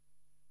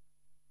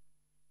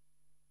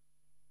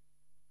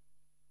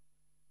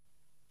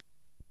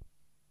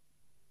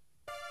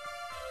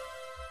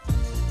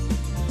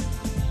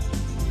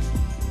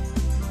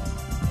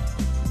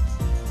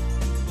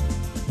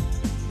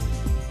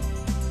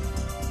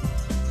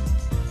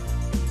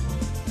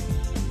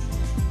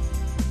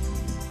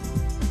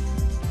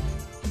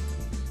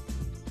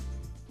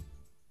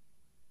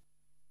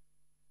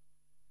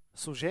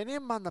Служение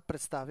Манна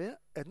представя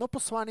едно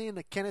послание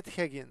на Кенет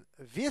Хейгин.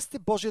 Вие сте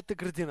Божията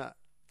градина.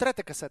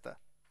 Трета касета.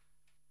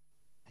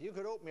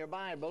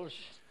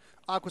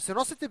 Ако се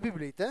носите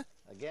Библиите,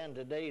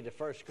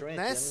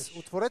 днес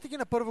отворете ги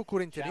на 1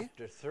 Коринтияни,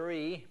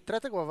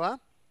 3 глава,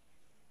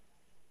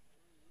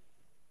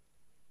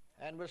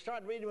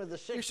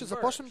 и ще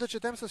започнем да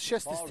четем с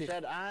 6 стих.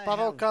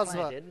 Павел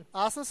казва: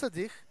 аз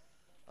насадих,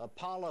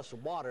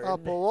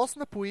 Аполос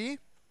напои,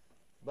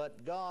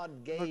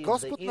 но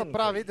Господ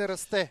направи да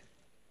расте.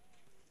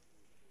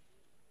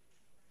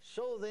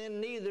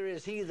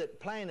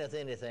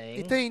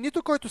 И тъй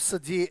нито който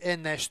съди е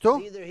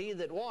нещо,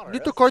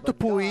 нито който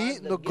пои,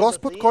 но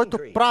Господ, който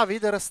прави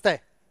да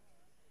расте.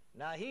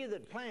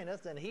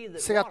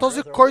 Сега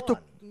този, който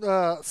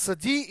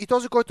съди и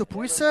този, който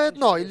пои, са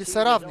едно или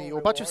са равни.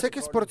 Обаче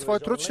всеки според своя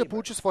труд ще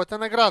получи своята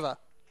награда.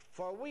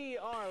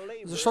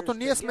 Защото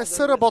ние сме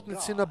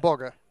съработници на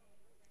Бога.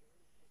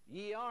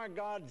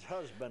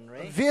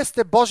 Вие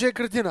сте Божия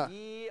градина.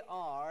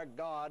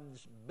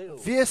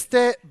 Вие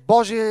сте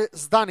Божие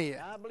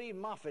здание.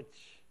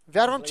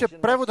 Вярвам, че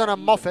превода на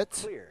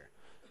Мофет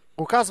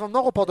го казва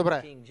много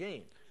по-добре,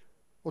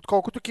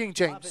 отколкото Кинг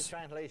Джеймс.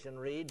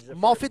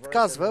 Мофет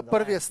казва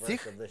първия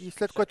стих, и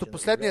след което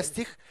последния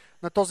стих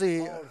на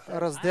този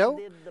раздел,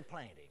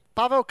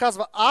 Павел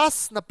казва: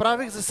 аз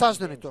направих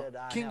засаждането.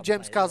 Кинг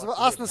Джеймс казва: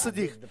 аз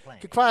насадих.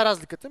 Каква е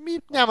разликата?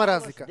 Няма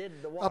разлика.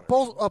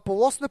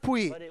 Аполос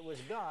напои,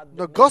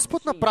 но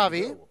Господ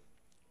направи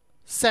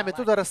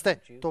семето да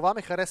расте. Това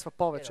ме харесва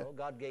повече.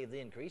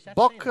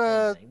 Бог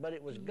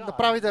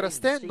направи да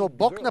расте, но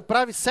Бог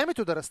направи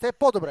семето да расте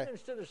по-добре.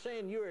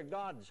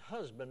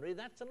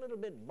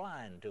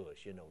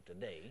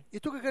 И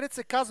тук, където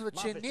се казва,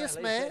 че ние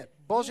сме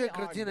Божия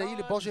градина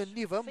или Божия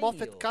нива,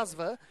 Мофет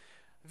казва: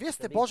 вие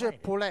сте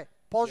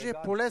Божие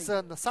поле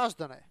за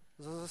насаждане,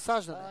 за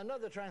засаждане.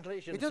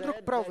 Един друг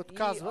превод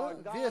казва: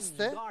 вие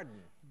сте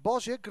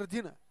Божия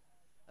градина.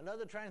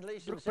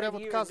 Друг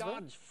превод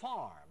казва: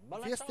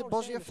 вие сте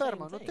Божия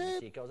ферма. Но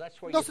те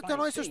носят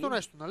едно и също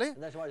нещо, нали?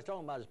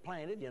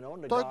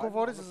 Той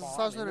говори за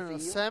засаждане на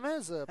семе,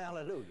 за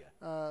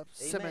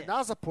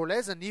семена, за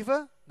поле, за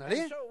нива,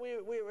 нали?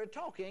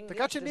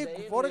 Така че ние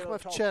говорихме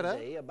вчера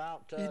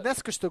и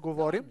днеска ще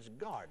говорим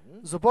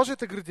за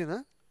Божията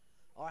градина,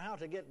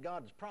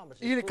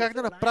 или как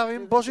да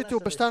направим Божите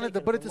обещания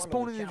да бъдат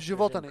изпълнени в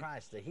живота ни.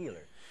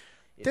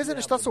 Тези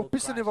неща са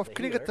описани в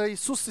книгата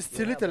Исус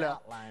Изцелителя.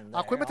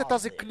 Ако имате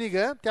тази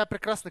книга, тя е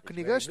прекрасна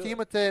книга, ще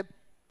имате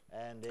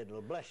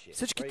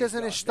всички тези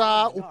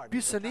неща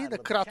описани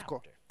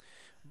накратко.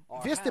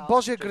 Вие сте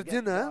Божия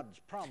градина,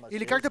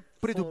 или как да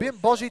придобием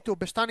Божиите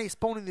обещания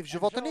изпълнени в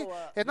живота ни,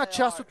 една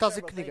част от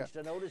тази книга.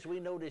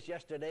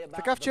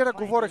 Така вчера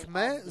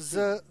говорихме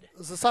за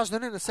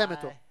засаждане на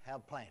семето.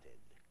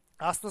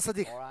 Аз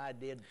насадих.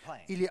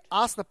 Или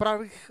аз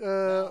направих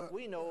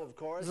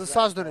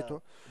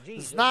засаждането.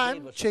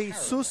 Знаем, че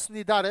Исус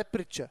ни даде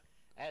притча.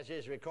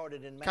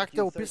 Както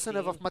е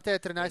описана в Матея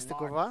 13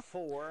 глава,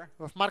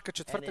 в Марка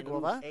 4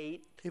 глава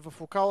и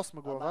в Лука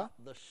 8 глава,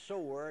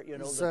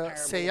 за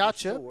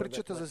сеяча,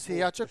 притчата за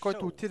сеяча,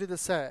 който отиде да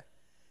сее.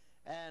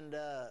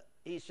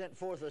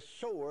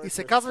 И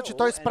се казва, че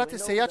той изпрати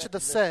сеяча да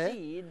сее,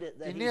 и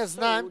ние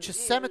знаем, че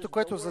семето,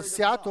 което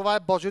зася, това е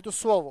Божието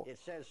Слово.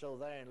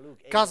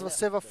 Казва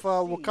се в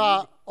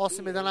Лука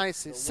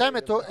 8:11.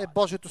 Семето е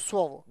Божието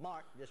Слово.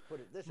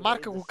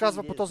 Марка го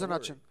казва по този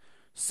начин.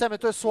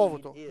 Семето е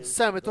Словото.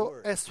 Семето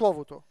е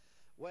Словото.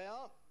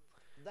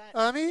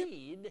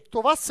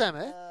 Това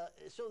семе,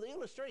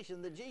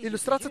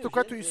 илюстрацията,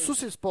 която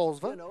Исус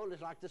използва,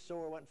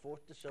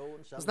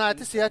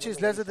 знаете, сеяча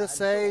излезе да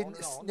сее,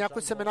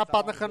 някои семена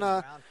паднаха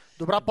на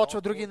добра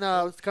почва, други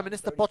на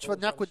камениста почва,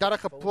 някои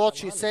дараха плод,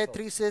 60,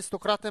 30,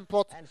 100-кратен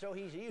плод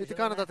и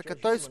така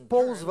нататък. Той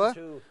използва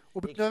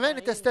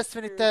обикновените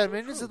естествени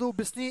термини, за да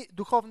обясни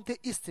духовните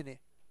истини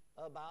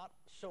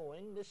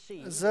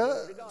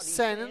за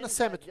сеене на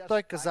семето.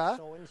 Той каза: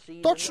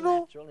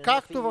 точно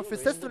както в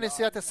естествения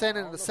свят е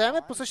сеене на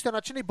семе, по същия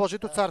начин и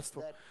Божието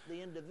царство.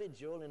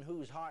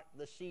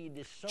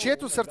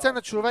 Чието сърце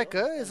на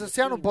човека е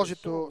засяно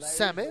Божието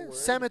семе,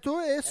 семето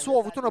е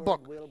Словото на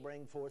Бог.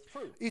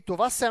 И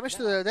това семе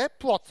ще даде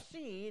плод.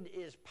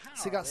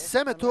 Сега,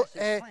 семето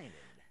е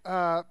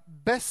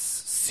без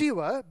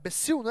сила,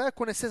 безсилно е,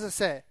 ако не се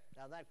засее.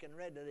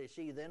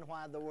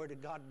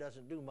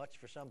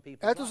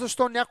 Ето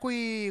защо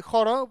някои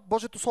хора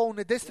Божието Слово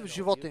не действа в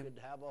живота им.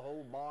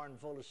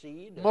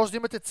 Може да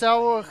имате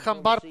цял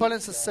хамбар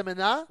пълен с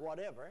семена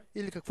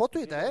или каквото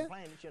и да е,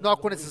 но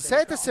ако не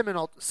засеете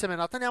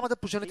семената, няма да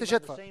поженете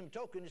жетва.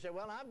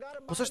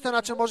 По същия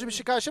начин може би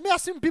ще кажеш: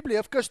 аз имам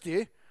Библия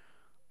вкъщи.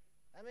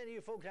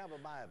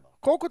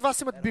 Колко от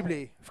вас имат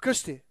Библии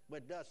вкъщи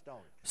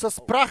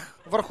с прах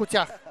върху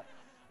тях?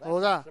 О,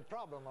 да.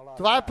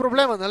 Това е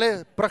проблема,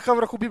 нали? Праха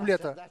върху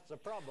Библията.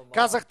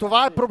 Казах,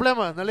 това е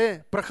проблема,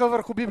 нали? Праха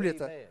върху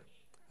Библията.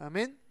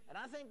 Амин.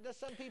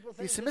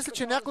 И си мисля,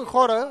 че някои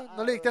хора,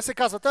 нали, те се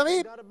казват: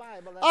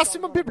 аз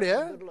имам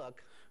Библия,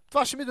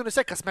 това ще ми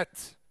донесе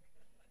късмет.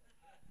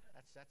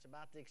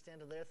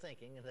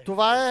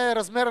 Това е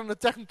размера на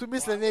тяхното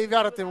мислене и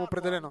вярата им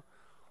определено.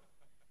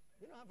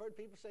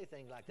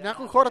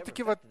 Някои хора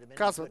такива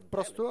казват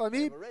просто,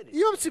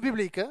 имам си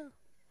библийка.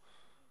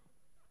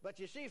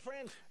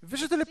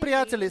 Виждате ли,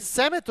 приятели,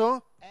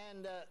 семето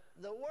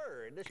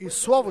и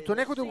Словото,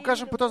 нека да го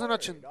кажем по този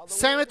начин.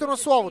 Семето на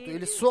Словото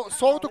или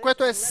Словото,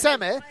 което е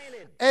семе,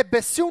 е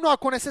безсилно,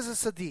 ако не се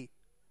засади.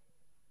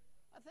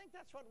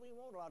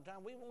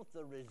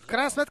 В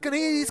крайна сметка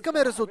ние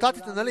искаме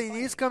резултатите, нали?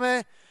 Ние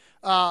искаме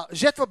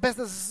жетва без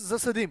да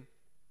засадим.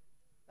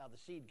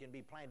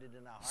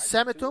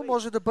 Семето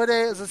може да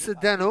бъде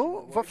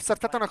засадено в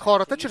сърцата на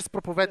хората чрез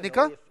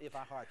проповедника,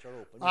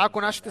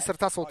 ако нашите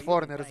сърца са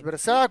отворени, разбира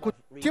се. Ако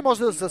ти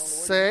можеш да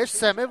засееш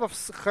семе в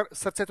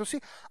сърцето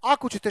си,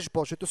 ако четеш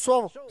Божието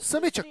Слово,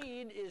 самичък.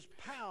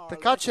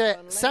 Така че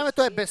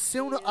семето е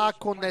безсилно,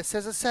 ако не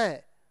се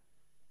засее.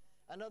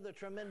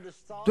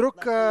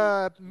 Друг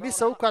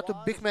мисъл, която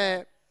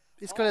бихме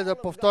искали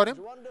да повторим,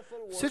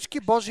 всички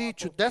Божии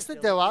чудесни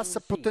дела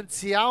са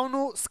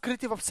потенциално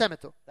скрити в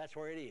семето.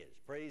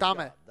 Там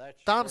е.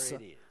 Там са.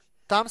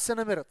 Там се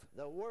намират.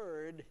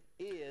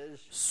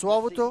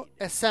 Словото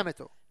е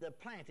семето.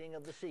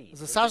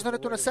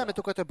 Засаждането на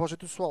семето, което е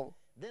Божието Слово.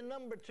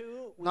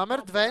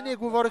 Номер 2, ние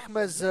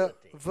говорихме за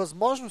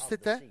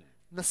възможностите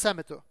на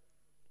семето.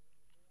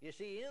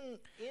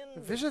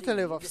 Виждате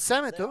ли, в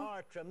семето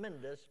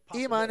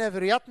има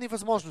невероятни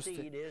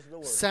възможности.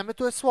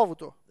 Семето е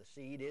Словото.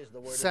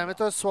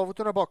 Семето е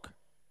Словото на Бог.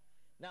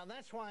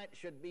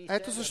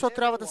 Ето защо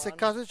трябва да се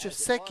казва, че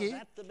всеки,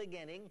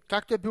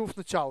 както е било в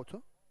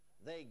началото,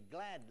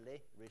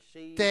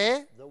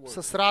 те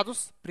с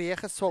радост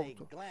приеха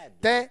Словото.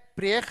 Те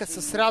приеха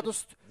с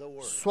радост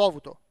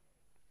Словото.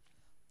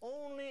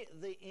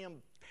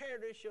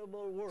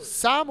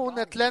 Само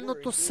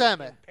нетленното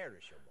семе,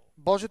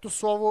 Божието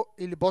Слово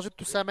или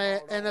Божието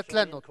семе е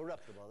нетленно.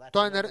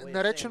 То е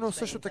наречено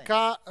също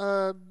така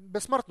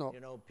безсмъртно.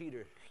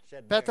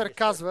 Петър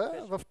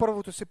казва в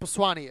първото си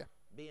послание: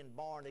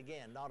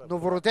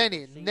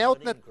 новородени,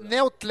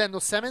 не от тленно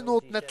семе, но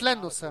от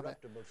нетленно семе.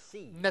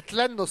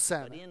 Нетленно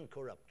семе.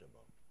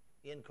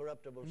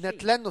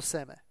 Нетленно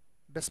семе.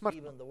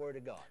 Безсмъртно.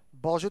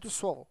 Божието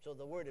Слово.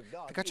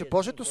 Така че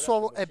Божието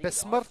Слово е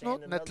безсмъртно,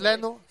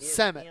 нетленно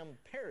семе.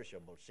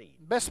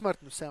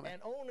 Безсмъртно семе.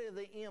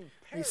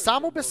 И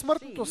само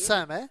безсмъртното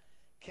семе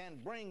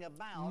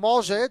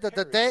може да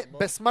даде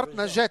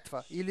безсмъртна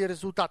жетва или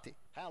резултати.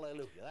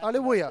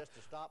 Алелуя!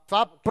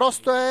 Това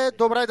просто е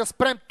добре да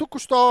спрем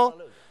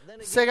тук-що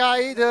сега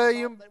и да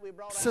им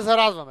се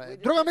зарадваме.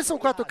 Друга мисъл,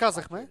 която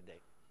казахме,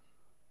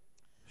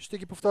 ще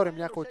ги повторим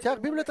някои от тях.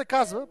 Библията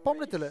казва,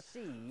 помните ли,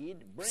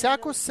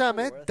 всяко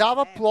семе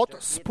дава плод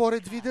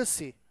според вида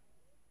си.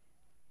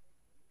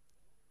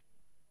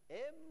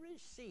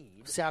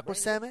 Всяко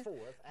семе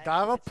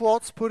дава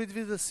плод според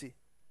вида си.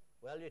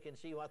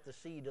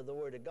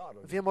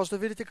 Вие може да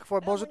видите какво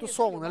е Божието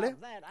Слово, нали?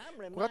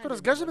 Когато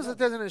разглеждаме за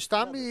тези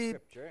неща, ми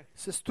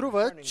се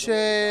струва, че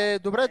е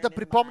добре да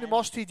припомним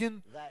още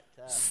един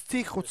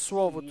стих от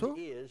Словото,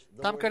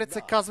 там където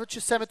се казва,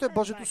 че семето е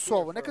Божието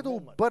Слово. Нека да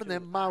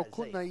обърнем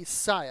малко на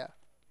Исаия.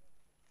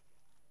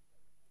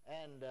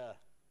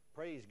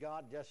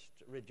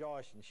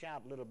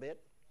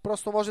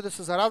 Просто може да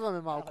се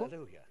зарадваме малко.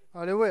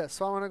 Алелуя,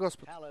 слава на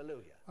Господ.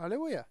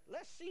 Алелуя.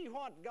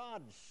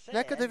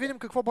 Нека да видим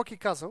какво Бог е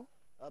казал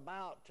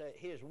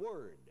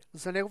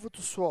за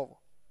Неговото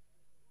Слово.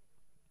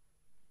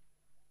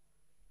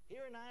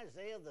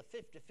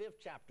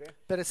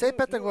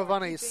 55 глава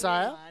на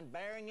Исаия,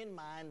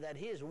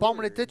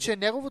 помните, че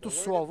Неговото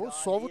Слово,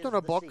 Словото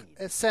на Бог,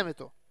 е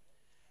семето.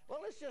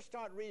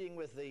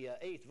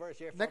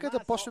 Нека да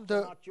почнем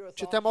да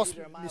четем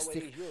 8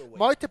 стих.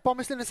 Моите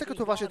помисли не са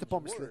като вашите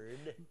помисли,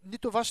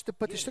 нито вашите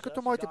пътища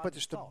като моите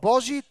пътища.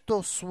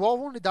 Божието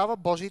Слово ни дава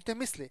Божиите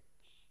мисли.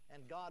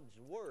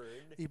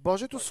 И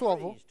Божието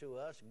Слово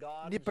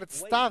ни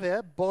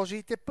представя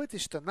Божиите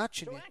пътища,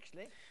 начини.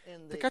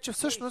 Така че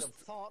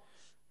всъщност,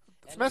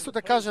 вместо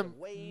да кажем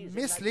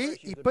мисли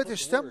и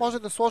пътища, може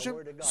да сложим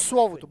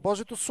Словото,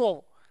 Божието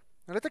Слово.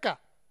 Нали така?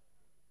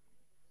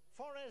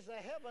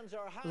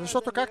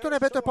 Защото както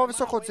небето е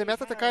по-високо от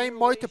земята, така и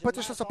моите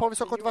пътища са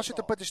по-високо от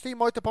вашите пътища и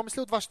моите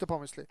помисли от вашите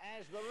помисли.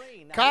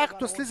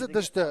 Както слиза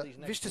дъжда,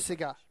 вижте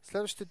сега,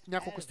 следващите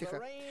няколко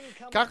стиха.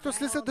 Както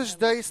слиза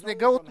дъжда и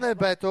снега от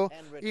небето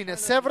и не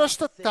се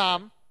връща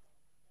там,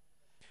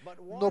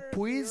 но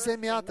пои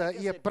земята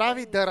и я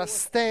прави да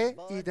расте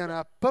и да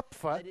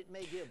напъпва,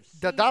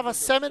 да дава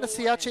семе на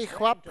сияча и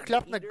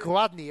хляб на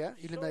гладния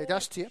или на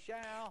едящия,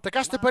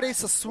 така ще бъде и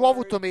със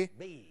Словото ми,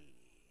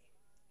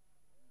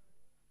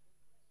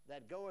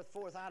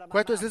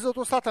 което излиза от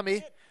устата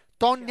ми,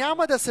 то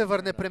няма да се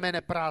върне при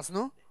мене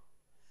празно,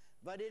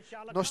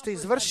 но ще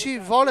извърши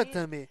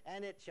волята ми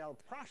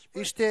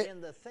и ще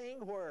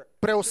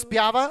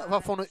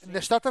преуспява в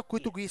нещата, в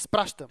които ги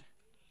изпращам.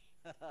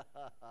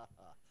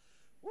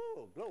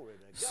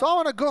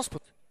 Слава на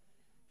Господ!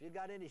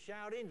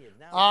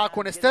 А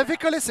ако не сте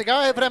викали,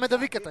 сега е време да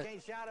викате.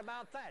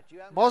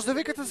 Може да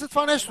викате за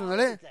това нещо,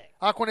 нали?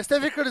 А ако не сте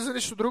викали за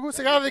нищо друго,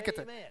 сега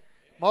викате.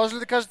 Може ли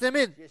да кажете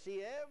амин?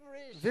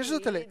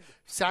 Виждате ли?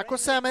 Всяко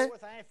семе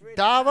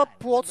дава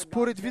плод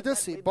според вида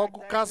си. Бог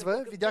го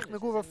казва, видяхме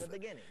го в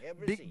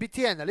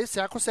Битие, нали?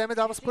 Всяко семе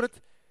дава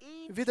според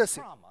вида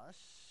си.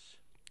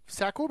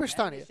 Всяко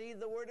обещание.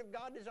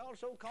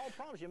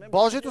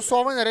 Божието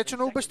Слово е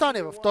наречено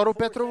обещание. Във 2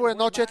 Петрово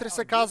 1.4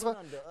 се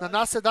казва, на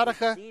нас се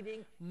дараха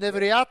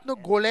невероятно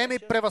големи,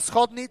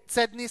 превъзходни,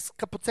 ценни,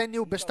 скъпоценни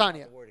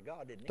обещания.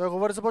 Той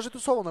говори за Божието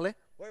Слово, нали?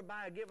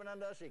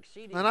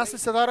 На нас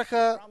се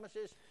дараха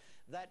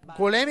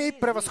големи,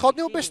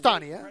 превъзходни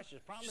обещания.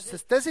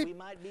 С тези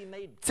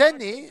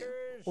ценни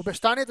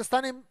обещания да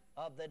станем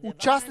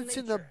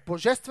участници на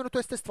Божественото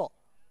естество.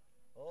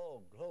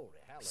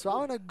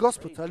 Слава на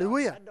Господ!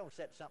 Алилуя!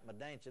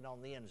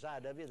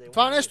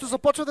 Това нещо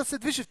започва да се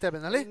движи в тебе,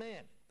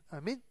 нали?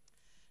 Амин.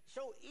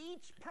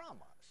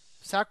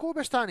 Всяко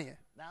обещание,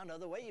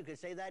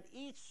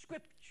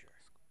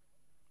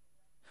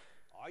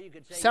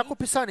 всяко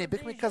писание,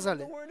 бихме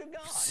казали,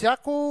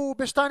 всяко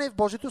обещание в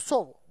Божието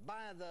Слово,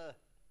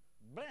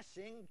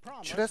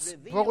 чрез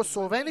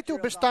благословените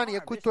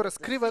обещания, които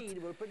разкриват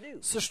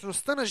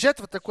същността на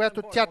жетвата,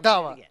 която тя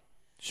дава.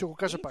 Ще го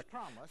кажа пак.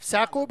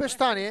 Всяко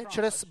обещание,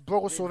 чрез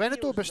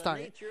благословеното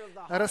обещание,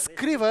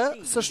 разкрива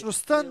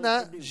същността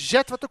на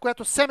жетвата,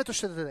 която семето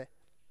ще даде.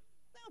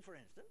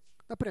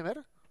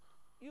 Например,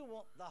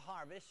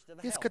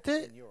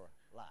 искате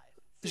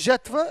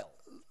жетва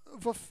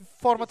в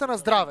формата на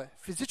здраве,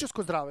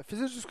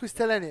 физическо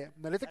изцеление.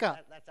 Нали така?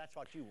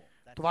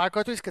 Това е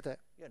което искате.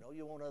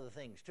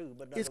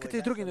 Искате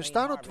и други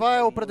неща, но това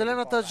е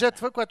определената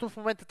жетва, която в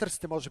момента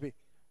търсите, може би.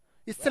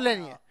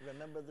 Изцеление.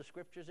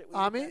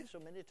 Ами,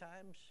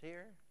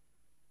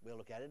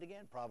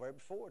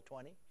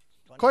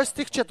 кой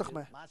стих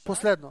четохме?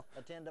 Последно.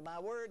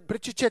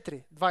 Притчи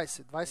 4, 20,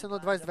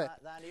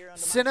 21-22.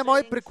 Сине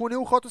мой, преклони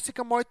ухото си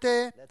към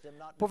моите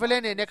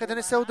повеления. Нека да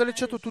не се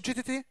отдалечат от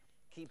очите ти.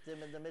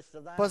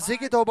 Пази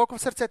ги дълбоко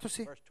в сърцето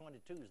си.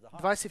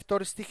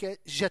 22 стих е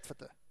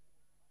жетвата.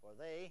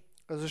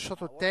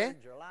 Защото те,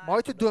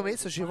 моите думи,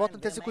 са живот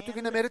на тези, които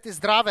ги намерят и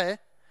здраве.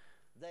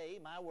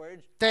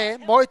 Те,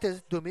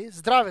 моите думи,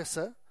 здраве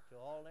са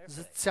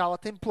за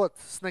цялата им плът.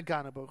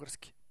 Снага на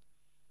български.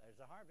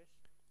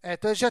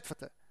 Ето е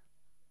жетвата.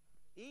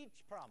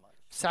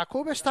 Всяко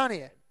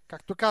обещание,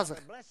 както казах,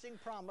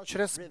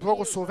 чрез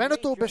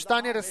благословеното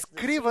обещание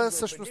разкрива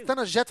същността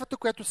на жетвата,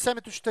 която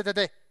семето ще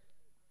даде.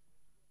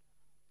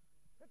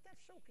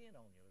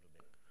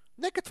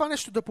 Нека това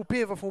нещо да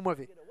попие в ума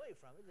ви.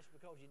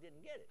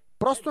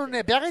 Просто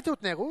не бягайте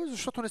от него,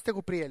 защото не сте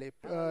го приели,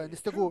 не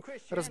сте го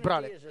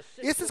разбрали.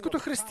 Истинското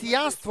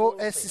християнство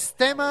е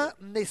система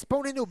на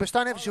изпълнени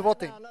обещания в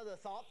живота им.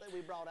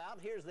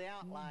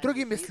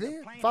 Други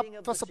мисли,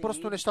 това са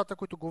просто нещата,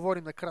 които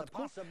говорим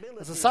накратко.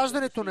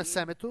 Засаждането на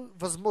семето,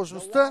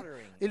 възможността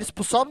или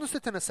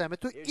способностите на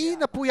семето и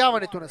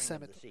напояването на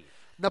семето.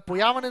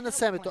 Напояване на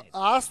семето.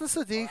 Аз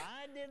насадих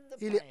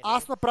или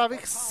аз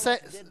направих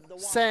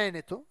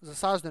сеенето,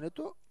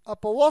 засаждането,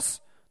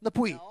 Аполос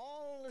напои.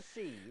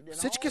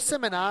 Всички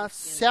семена,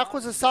 всяко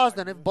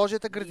засаждане в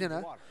Божията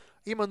градина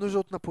има нужда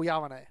от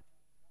напояване.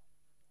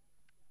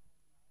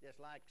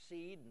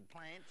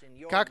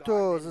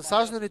 Както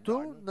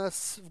засаждането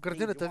в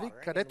градината ви,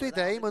 където и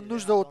да е, има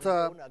нужда от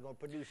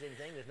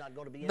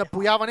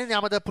напояване,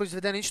 няма да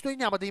произведе нищо и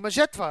няма да има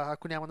жетва,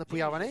 ако няма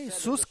напояване.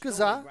 Исус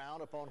каза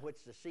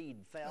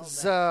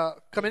за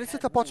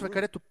каменицата почва,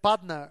 където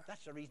падна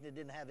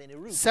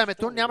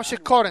семето, нямаше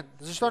корен.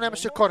 Защо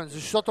нямаше корен?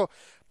 Защото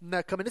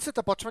на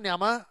каменицата почва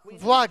няма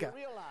влага.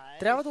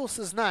 Трябва да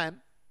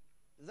осъзнаем,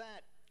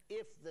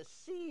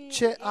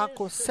 че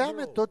ако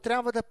семето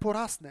трябва да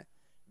порасне,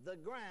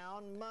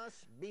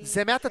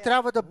 земята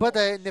трябва да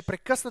бъде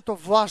непрекъснато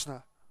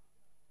влажна.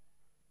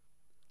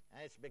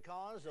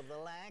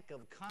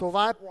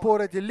 Това е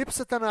поради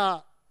липсата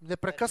на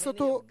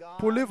непрекъснато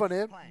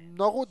поливане.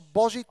 Много от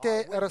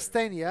Божиите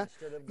растения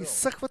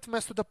изсъхват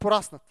вместо да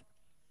пораснат.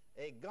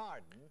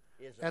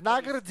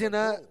 Една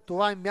градина,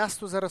 това е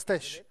място за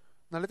растеж.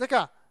 Нали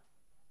така?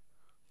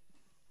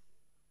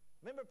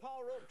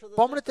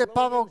 Помните,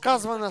 Павел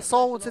казва на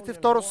Солунците,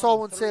 2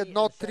 Солунце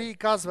 1.3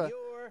 казва: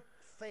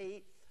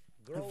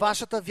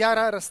 вашата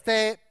вяра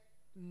расте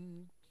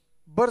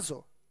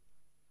бързо,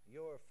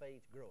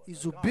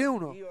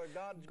 изобилно.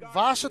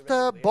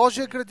 Вашата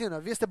Божия градина,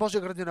 вие сте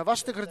Божия градина,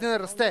 вашата градина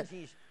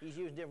расте.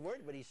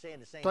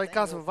 Той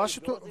казва,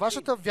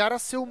 вашата вяра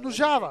се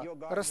умножава,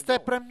 расте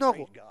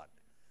премного.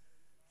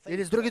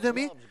 Или с други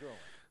думи,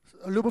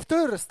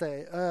 любовта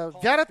расте,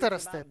 вярата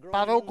расте.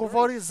 Павел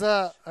говори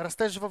за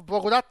растеж в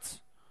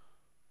благодат.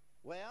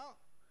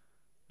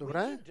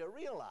 Добре?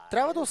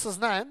 Трябва да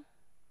осъзнаем,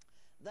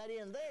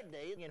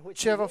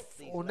 че в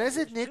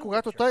онези дни,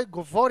 когато той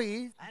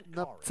говори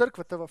на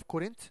църквата в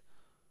Коринт,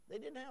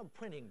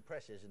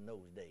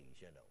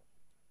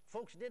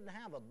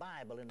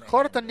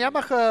 Хората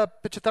нямаха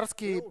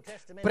печатарски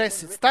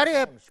преси.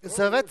 Стария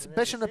завет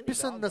беше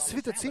написан на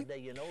свитъци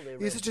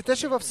и се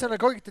четеше в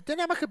синагогите. Те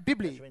нямаха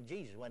Библии.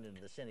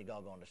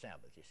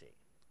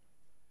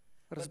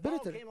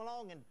 Разбирате ли?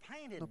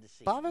 Но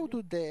Павел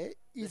дойде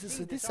и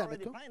засади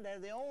семето.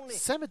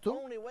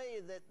 Семето,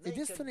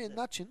 единственият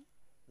начин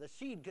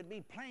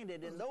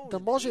да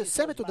може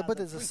семето да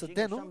бъде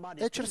засадено,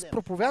 е чрез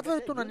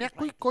проповядването на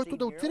някой, който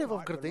да отиде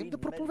в града им да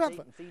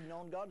проповядва.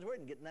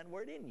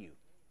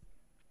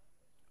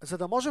 За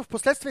да може в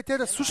последствие те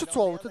да слушат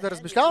Словото, да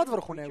размишляват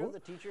върху него.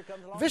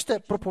 Вижте,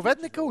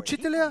 проповедника,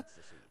 учителя,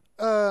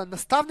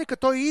 наставника,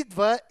 той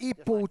идва и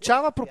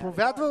получава,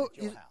 проповядва,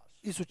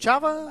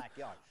 изучава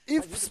и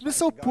в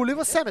смисъл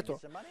полива семето.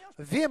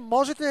 Вие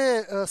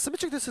можете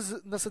самичък да се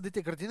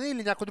насадите градина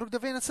или някой друг да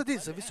ви насади.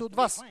 Зависи от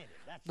вас.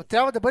 Но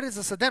трябва да бъде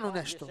засадено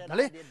нещо.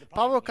 Нали?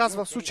 Павел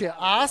казва в случая,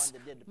 аз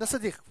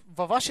насадих.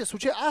 Във вашия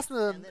случай аз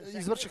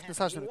извърших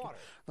насаждането.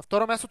 На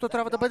второ място то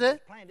трябва да бъде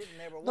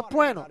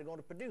напоено.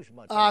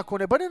 А ако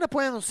не бъде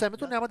напоено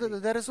семето, няма да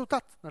даде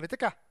резултат. Нали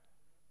така?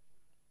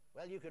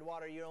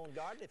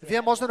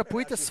 Вие може да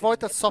напоите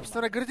своята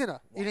собствена градина.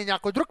 Или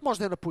някой друг може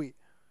да я напои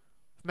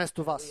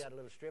вместо вас.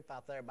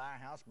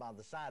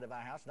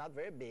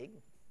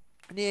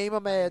 Ние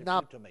имаме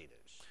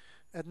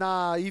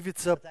една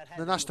ивица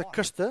на нашата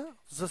къща,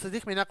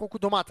 засадихме няколко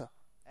домата.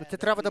 Но те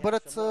трябва да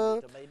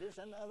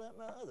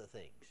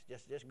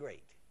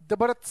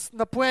бъдат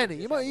напоени.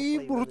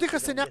 И родиха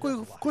се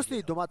някои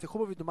вкусни домати,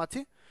 хубави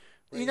домати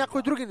и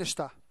някои други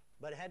неща.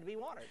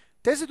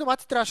 Тези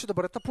домати трябваше да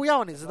бъдат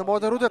напоявани, за да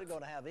могат да родят.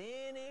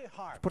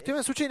 В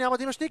противен случай няма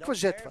да имаш никаква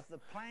жетва.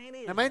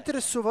 Не ме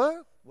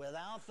интересува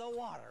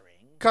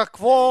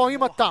какво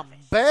има там.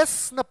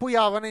 Без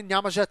напояване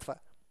няма жетва.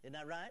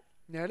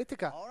 Не е ли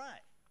така?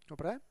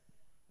 Добре.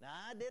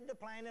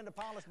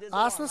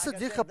 Аз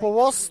насадих,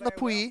 Аполос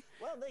напои.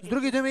 С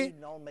други думи,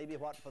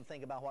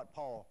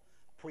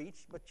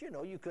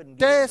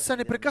 те са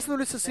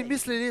непрекъснали са си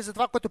мислили за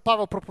това, което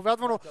Павел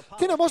проповядва, но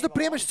ти не можеш да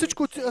приемеш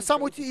всичко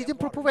само от един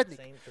проповедник.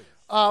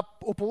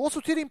 Аполос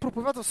отиде им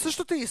проповядва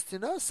същата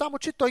истина, само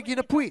че той ги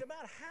напои.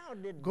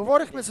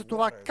 Говорихме за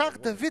това как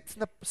Давид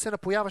се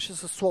напояваше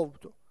със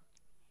Словото.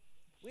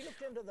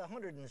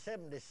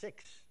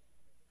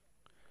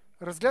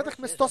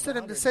 Разгледахме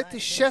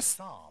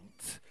 176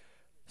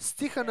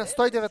 стиха на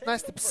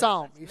 119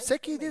 псалм. И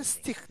всеки един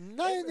стих,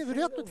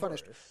 най-невероятно това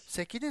нещо,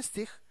 всеки един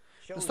стих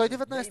на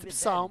 119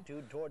 псалм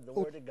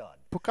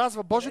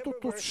показва Божието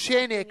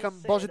отношение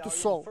към Божието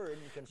Слово.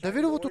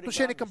 Давидовото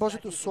отношение към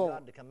Божието Слово.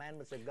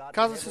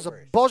 Казва се за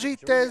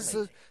Божиите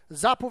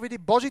заповеди,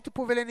 Божиите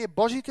повеления,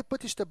 Божиите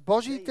пътища,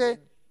 Божиите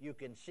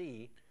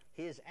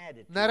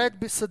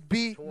наредби,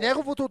 съдби,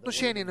 неговото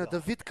отношение на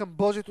Давид към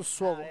Божието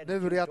Слово.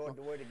 Невероятно.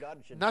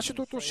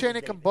 Нашето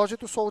отношение към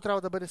Божието Слово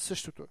трябва да бъде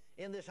същото.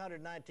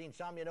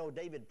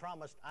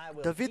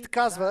 Давид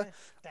казва,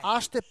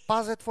 аз ще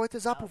пазя твоите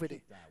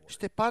заповеди.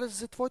 Ще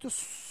пазя твоето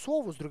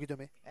Слово, с други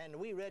думи.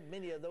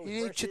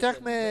 И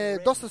четяхме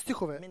доста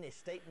стихове.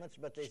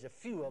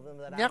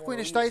 Някои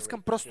неща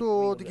искам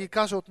просто да ги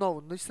кажа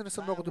отново. Наистина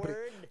са много добри.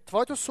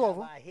 Твоето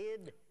Слово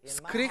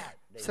скрих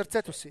в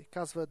сърцето си,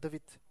 казва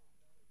Давид.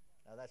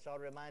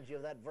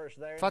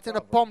 Това те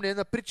напомня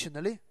на притчи,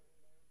 нали?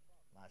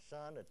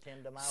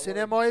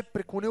 Сине мой,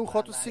 преклони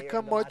ухото си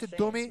към моите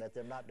думи,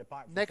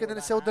 нека да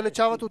не се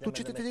отдалечават от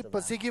очите ти,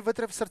 пази ги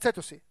вътре в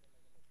сърцето си.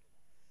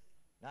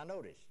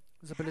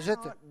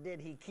 Забележете,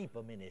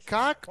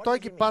 как той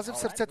ги пази в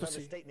сърцето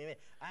си.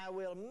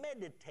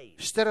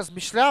 Ще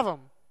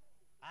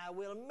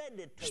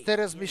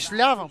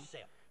размишлявам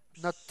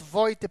на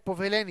твоите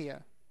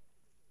повеления.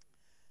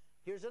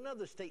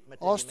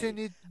 Още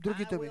ни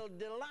други думи.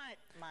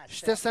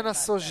 Ще се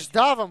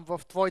наслаждавам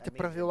в твоите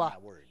правила.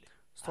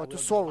 С твоето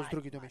слово, с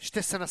други думи.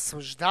 Ще се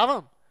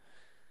наслаждавам.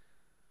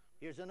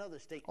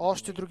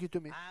 Още други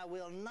думи.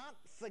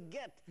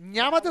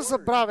 Няма да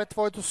забравя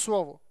твоето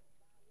слово.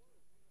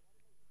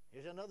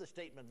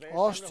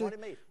 Още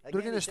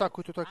други неща,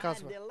 които той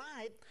казва.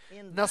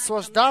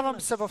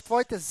 Наслаждавам се в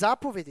твоите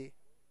заповеди.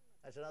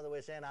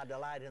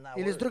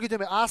 Или с други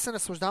думи, аз се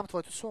наслаждавам в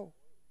твоето слово.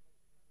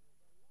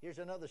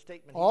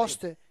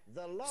 Още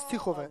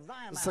стихове.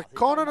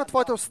 Закона на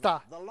твоите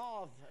уста.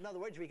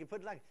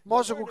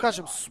 Може да го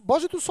кажем.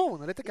 Божието Слово,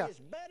 нали така?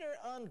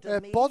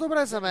 Е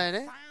по-добре за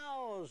мене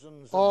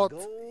от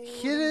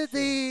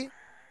 1000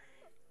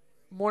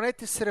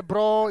 монети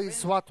сребро и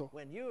злато.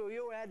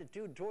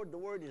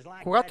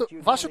 Когато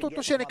вашето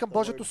отношение към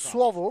Божието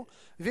Слово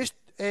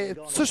е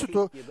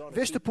същото,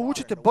 вие ще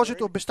получите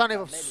Божието обещание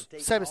в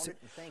себе си.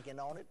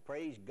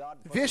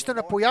 Вие ще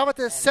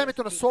напоявате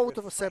семето на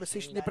Словото в себе си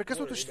и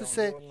непрекъснато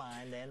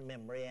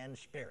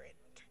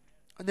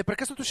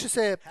ще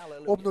се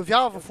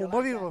обновява в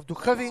ума ви, в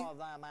духа ви.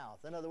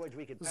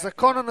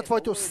 Закона на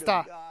твоите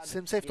уста.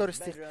 72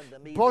 стих.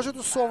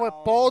 Божието Слово е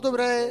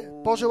по-добре,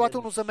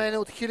 по-желателно за мен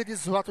от 1000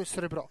 злато и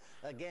сребро.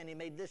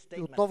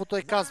 И отново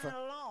той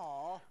казва,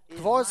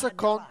 твоя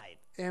закон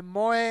е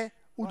мое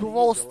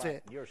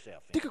удоволствие.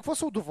 Ти какво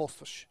се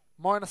удоволстваш?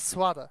 моя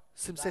наслада.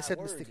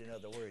 77 стих.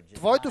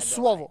 Твоето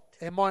слово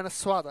е моя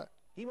наслада.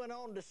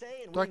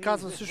 Той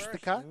казва също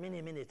така,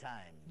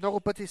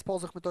 много пъти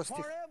използвахме този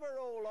стих.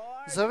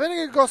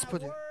 Завинаги,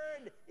 Господи,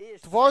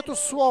 Твоето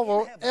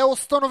слово е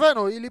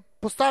установено или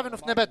поставено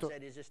в небето.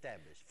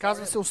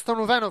 Казва се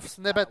установено в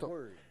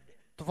небето.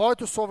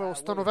 Твоето слово е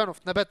установено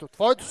в небето.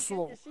 Твоето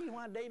слово.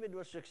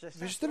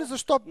 Виждате ли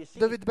защо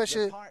Давид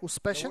беше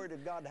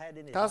успешен?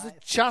 Тази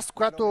част,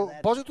 която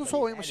Божието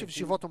слово имаше в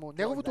живота му.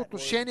 Неговото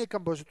отношение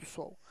към Божието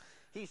слово.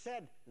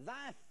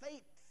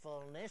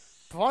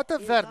 Твоята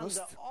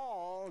верност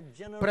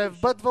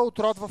пребъдва от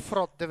род в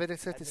род.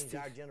 90 стих.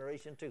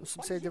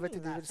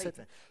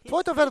 89-90.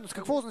 Твоята верност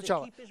какво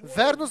означава?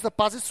 Верност да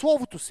пази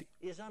словото си.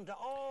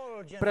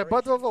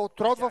 Пребъдва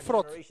от род в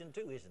род.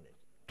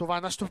 Това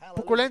е нашето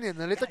поколение,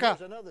 нали така?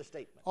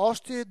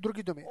 Още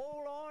други думи.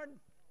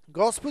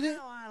 Господи,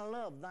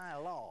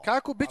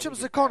 как обичам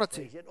закона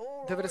Ти.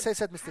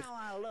 97 стих.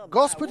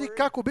 Господи,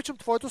 как обичам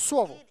Твоето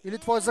слово или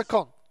Твоя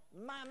закон.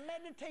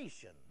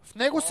 В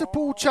него се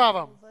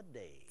получавам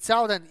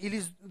цял ден.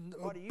 Или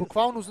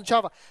буквално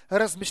означава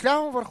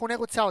размишлявам върху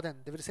него цял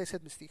ден.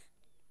 97 стих.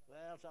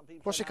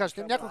 Какво ще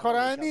кажете? Някои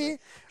хора,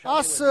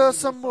 аз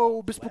съм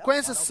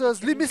обезпокоен с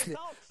зли мисли.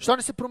 Защо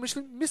не се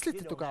промисли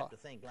мислите тогава?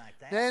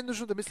 Не е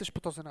нужно да мислиш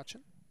по този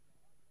начин.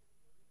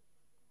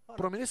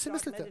 Промени си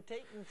мислите.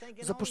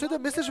 Започни да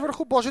мислиш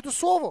върху Божието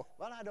Слово.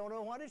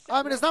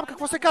 Не знам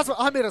какво се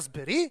казва.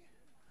 Разбери.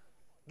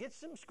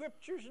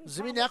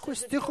 Вземи някои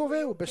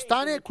стихове,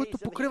 обещания, които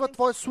покриват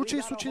твой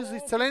случай за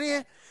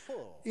изцеление.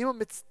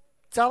 Имаме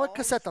цяла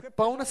касета,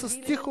 пълна с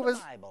стихове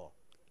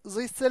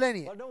за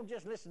изцеление.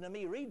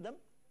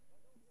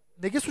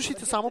 Не ги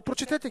слушайте само,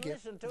 прочетете ги.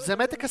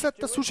 Вземете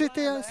касетата,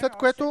 слушайте я, след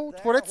което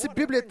отворете си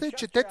Библията и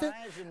четете,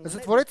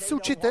 затворете си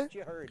очите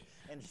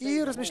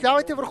и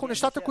размишлявайте върху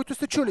нещата, които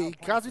сте чули. И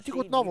казвайте го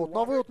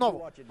отново и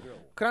отново.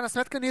 В крайна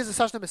сметка ние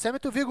засаждаме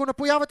семето, вие го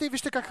напоявате и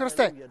вижте как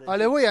расте.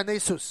 Алелуя на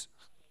Исус!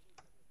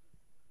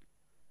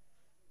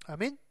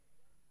 Амин.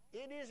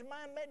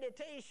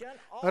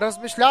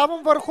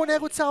 Размишлявам върху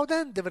него цял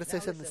ден.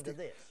 97 стих.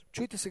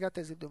 Чуйте сега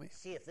тези думи.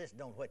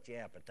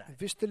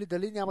 Вижте ли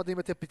дали няма да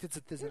имате апетит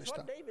за тези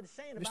неща.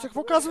 Вижте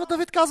какво казва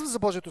Давид, казва за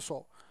Божието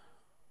Слово.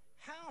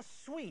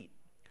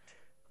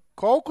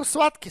 Колко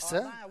сладки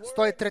са,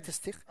 103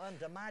 стих,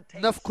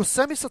 на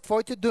вкуса ми са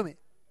Твоите думи.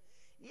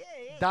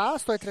 Да,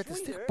 103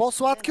 стих,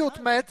 по-сладки от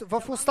мед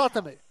в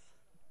устата ми.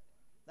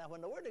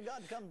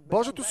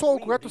 Божието Слово,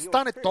 когато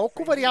стане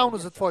толкова реално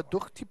за твой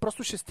дух, ти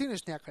просто ще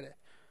стигнеш някъде.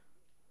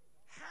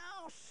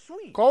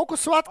 Колко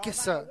сладки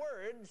са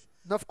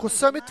на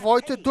вкуса ми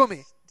Твоите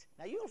думи.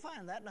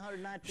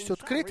 Ще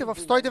откриете в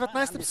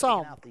 119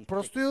 псалм.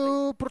 Просто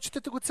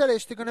прочетете го целия и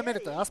ще го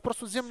намерите. Аз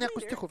просто взимам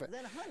някои стихове.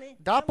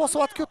 Да,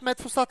 по-сладки от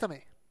мед в устата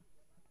ми.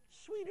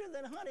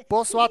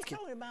 По-сладки.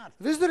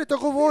 Вижда ли, той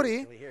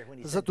говори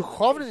за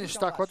духовни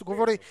неща, когато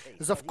говори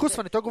за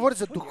вкусване. Той говори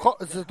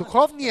за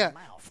духовния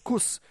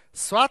вкус.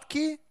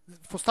 Сладки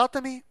в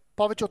устата ми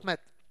повече от мед.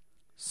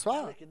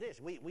 Слава!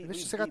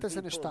 Вижте сега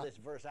тези неща.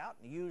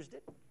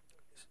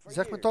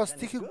 Взехме този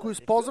стих и го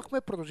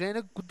използвахме в продължение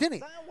на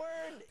години.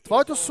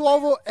 Твоето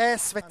слово е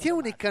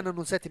светилника на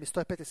нозете ми.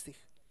 105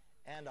 стих.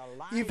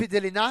 И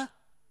виделина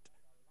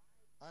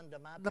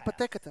на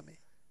пътеката ми.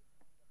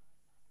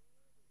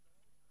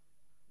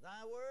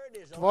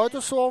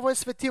 Твоето слово е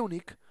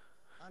светилник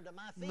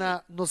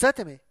на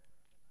нозете ми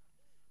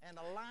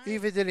и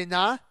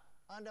виделина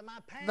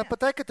на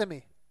пътеката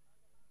ми.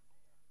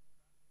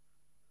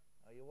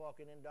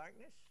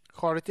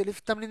 Ходите ли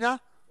в тъмнина?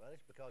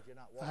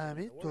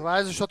 Това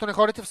е защото не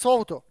ходите в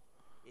Словото.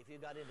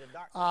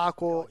 А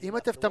ако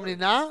имате в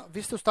тъмнина,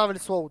 вие сте оставили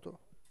Словото.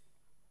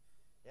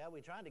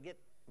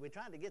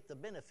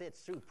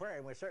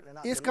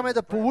 Искаме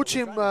да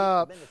получим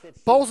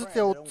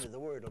ползите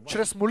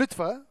чрез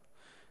молитва,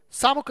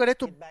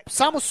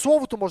 само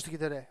Словото може да ги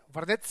даде.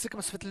 Върнете се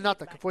към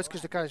светлината. Какво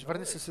искаш да кажеш?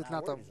 Върни се в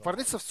светлината.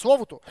 Върни се в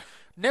Словото.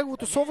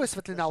 Неговото Слово е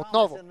светлина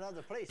отново.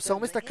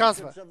 Псалмиста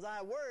казва: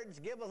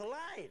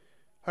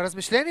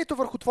 размишлението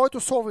върху Твоето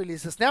Слово или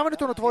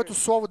изясняването на Твоето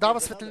Слово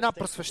дава светлина,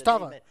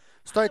 просвещава.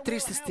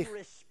 130 стих.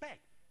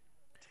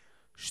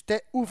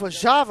 Ще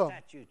уважавам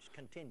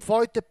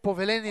Твоите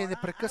повеления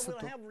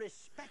непрекъснато.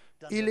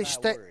 Или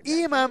ще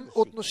имам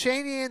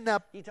отношение на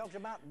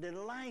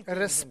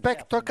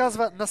респект. Той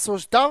казва,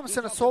 наслаждавам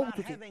се на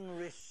Словото Ти.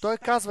 Той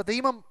казва да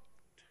имам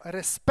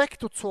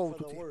респект от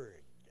Словото Ти.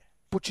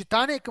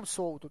 Почитание към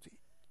Словото Ти.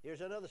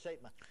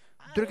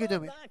 Други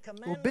думи.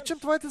 Обичам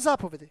Твоите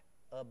заповеди.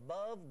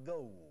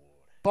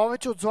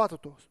 Повече от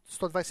златото.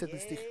 127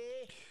 стих.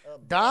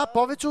 Да,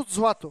 повече от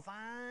злато.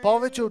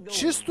 Повече от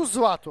чисто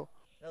злато.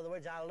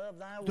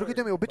 Други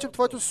думи, обичам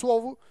Твоето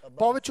Слово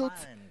повече от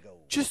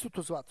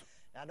чистото злато.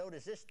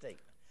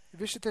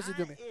 Вижте тези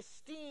думи.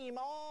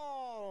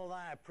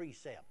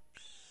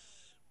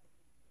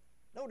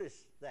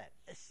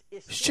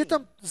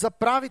 Считам за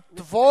прави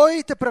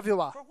Твоите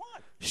правила.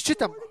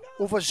 Считам,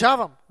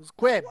 уважавам.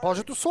 Кое е?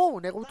 Божието Слово,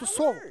 Неговото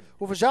Слово.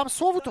 Уважавам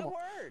Словото Му.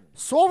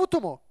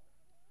 Словото Му.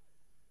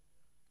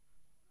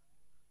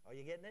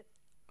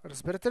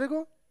 Разбирате ли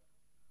го?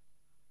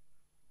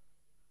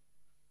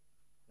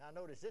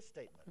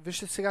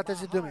 Вижте сега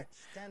тези думи.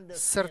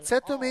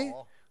 Сърцето ми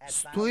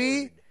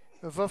стои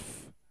в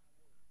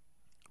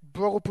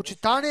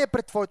благопочитание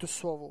пред Твоето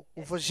Слово.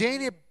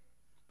 Уважение,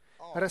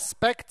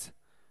 респект,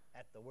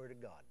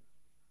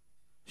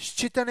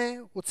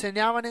 считане,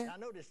 оценяване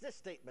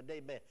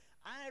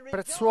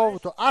пред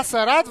Словото. Аз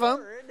се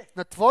радвам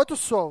на Твоето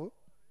Слово.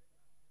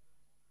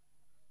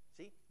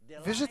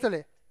 Виждате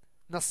ли?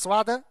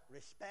 Наслада,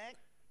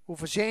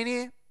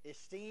 уважение,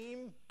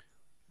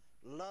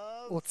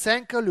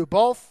 оценка,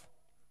 любов,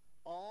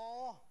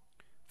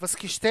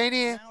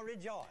 възхищение,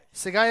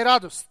 сега и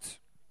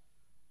радост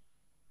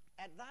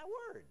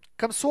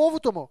към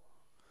Словото Му.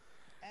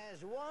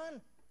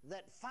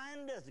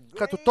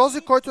 Като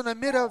този, който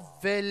намира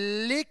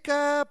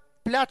велика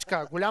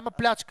плячка, голяма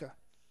плячка.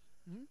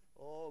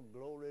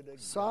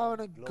 Слава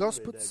на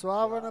Господ,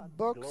 слава на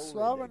Бог,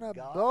 слава на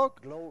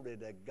Бог.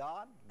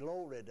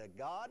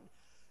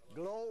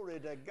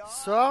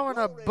 Слава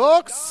на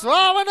Бог,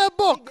 слава на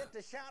Бог!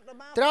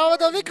 Трябва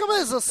да викаме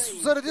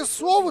заради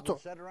Словото.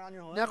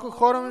 Някои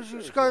хора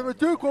ми ще кажат,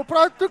 ти го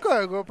прави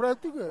тук, го прави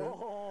тук.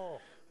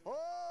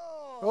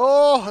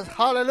 О,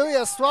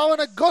 халелуя, слава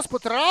на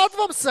Господ,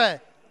 радвам се!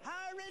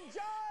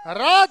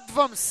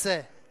 Радвам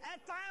се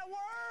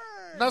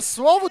на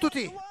Словото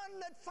Ти,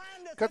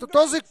 като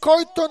този,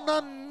 който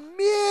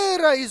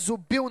намира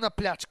изобилна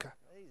плячка.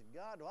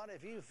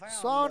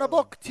 Слава на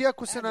Бог, ти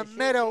ако си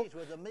намерил,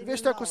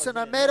 вижте, ако си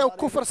намерил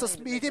куфър с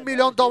 $1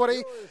 милион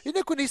и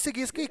никой не си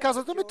ги иска и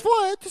казва, ами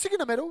твое, ти си ги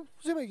намерил,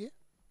 взимай ги.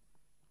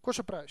 Какво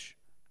ще правиш?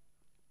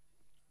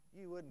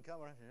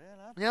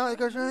 Няма да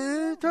кажа,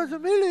 това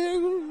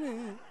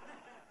мили.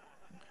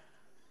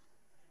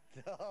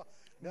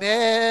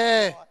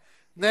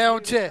 Не,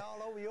 момче.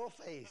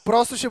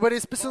 Просто ще бъде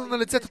изписано на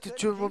лицето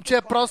ти.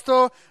 Момче,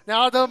 просто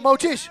няма да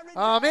мълчиш.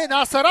 Амин,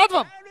 аз се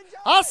радвам.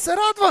 Аз се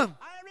радвам.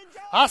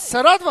 Аз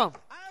се радвам.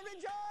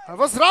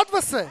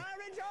 Възрадва се.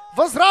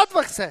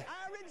 Възрадвах се.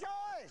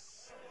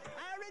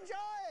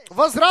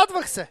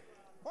 Възрадвах се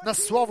на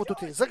Словото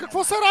Ти. За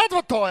какво се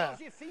радва той?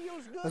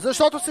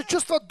 Защото се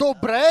чувства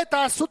добре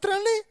тая сутрин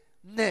ли?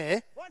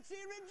 Не.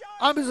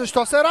 Ами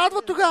защо се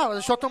радва тогава?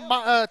 Защото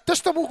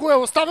тъща му го е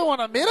оставила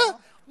на мира?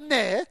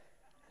 Не.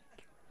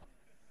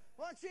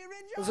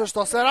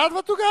 Защо се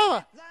радва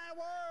тогава?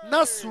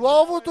 На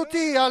Словото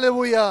Ти.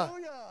 Алелуя.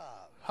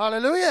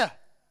 Алелуя.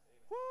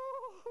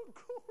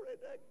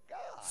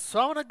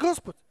 Слава на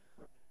Господ.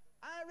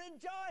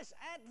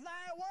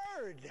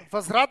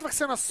 Възрадвах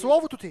се на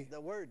Словото Ти.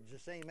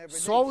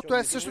 Словото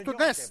е същото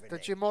днес, тъй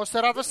че можеш да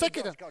се радваш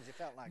всеки ден.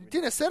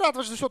 Ти не се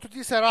радваш, защото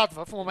ти се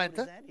радва в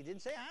момента.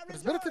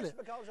 Разбирате ли?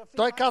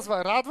 Той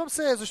казва, радвам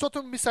се,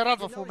 защото ми се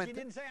радва в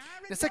момента.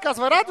 Не се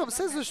казва, радвам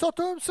се,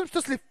 защото съм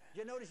щастлив.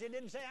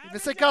 Не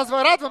се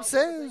казва, радвам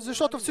се,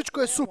 защото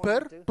всичко е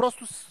супер,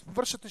 просто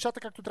вършат нещата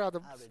както трябва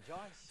да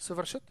се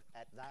вършат.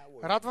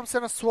 Радвам се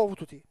на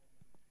Словото Ти.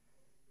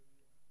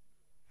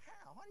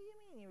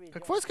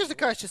 Какво искаш да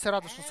кажеш, че се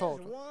радваш на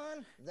Словото?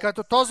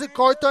 Като този,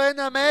 който е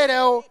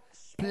намерил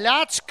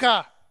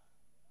плячка.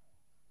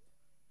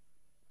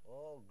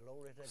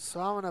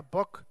 Слава на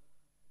Бог.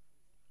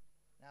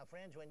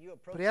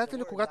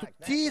 Приятели, когато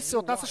ти се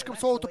отнасяш към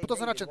Словото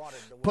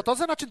по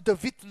този начин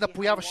Давид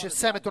напояваше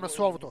семето на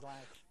Словото.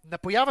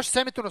 Напояваш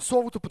семето на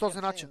Словото по този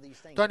начин.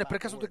 Той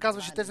непрекъснато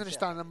казваше тези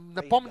неща.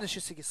 Напомняше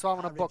си ги,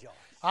 слава на Бог.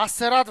 Аз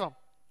се радвам.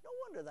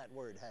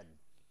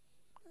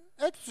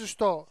 Ето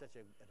защо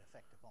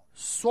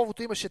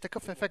Словото имаше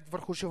такъв ефект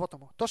върху живота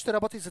му. То ще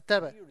работи за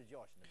тебе.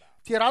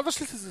 Ти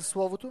радваш ли се за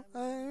Словото?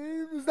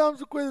 Не знам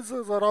за кое да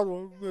се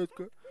зарадвам.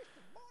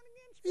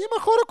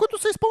 Има хора, които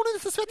са изпълнени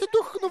със Святия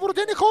Дух,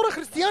 новородени хора,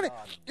 християни,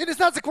 и не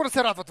знаят за какво да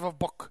се радват в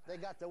Бог.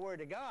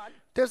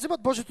 Те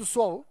взимат Божието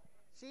Слово.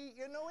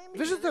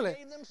 Виждате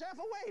ли?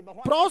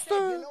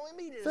 Просто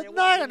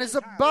веднага,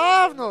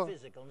 незабавно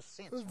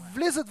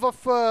влизат в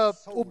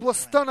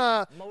областта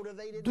на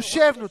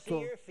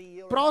душевното.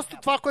 Просто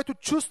това, което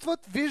чувстват,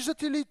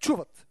 виждат или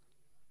чуват.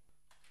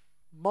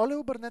 Моля,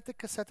 обърнете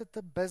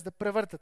касетата без да превъртате.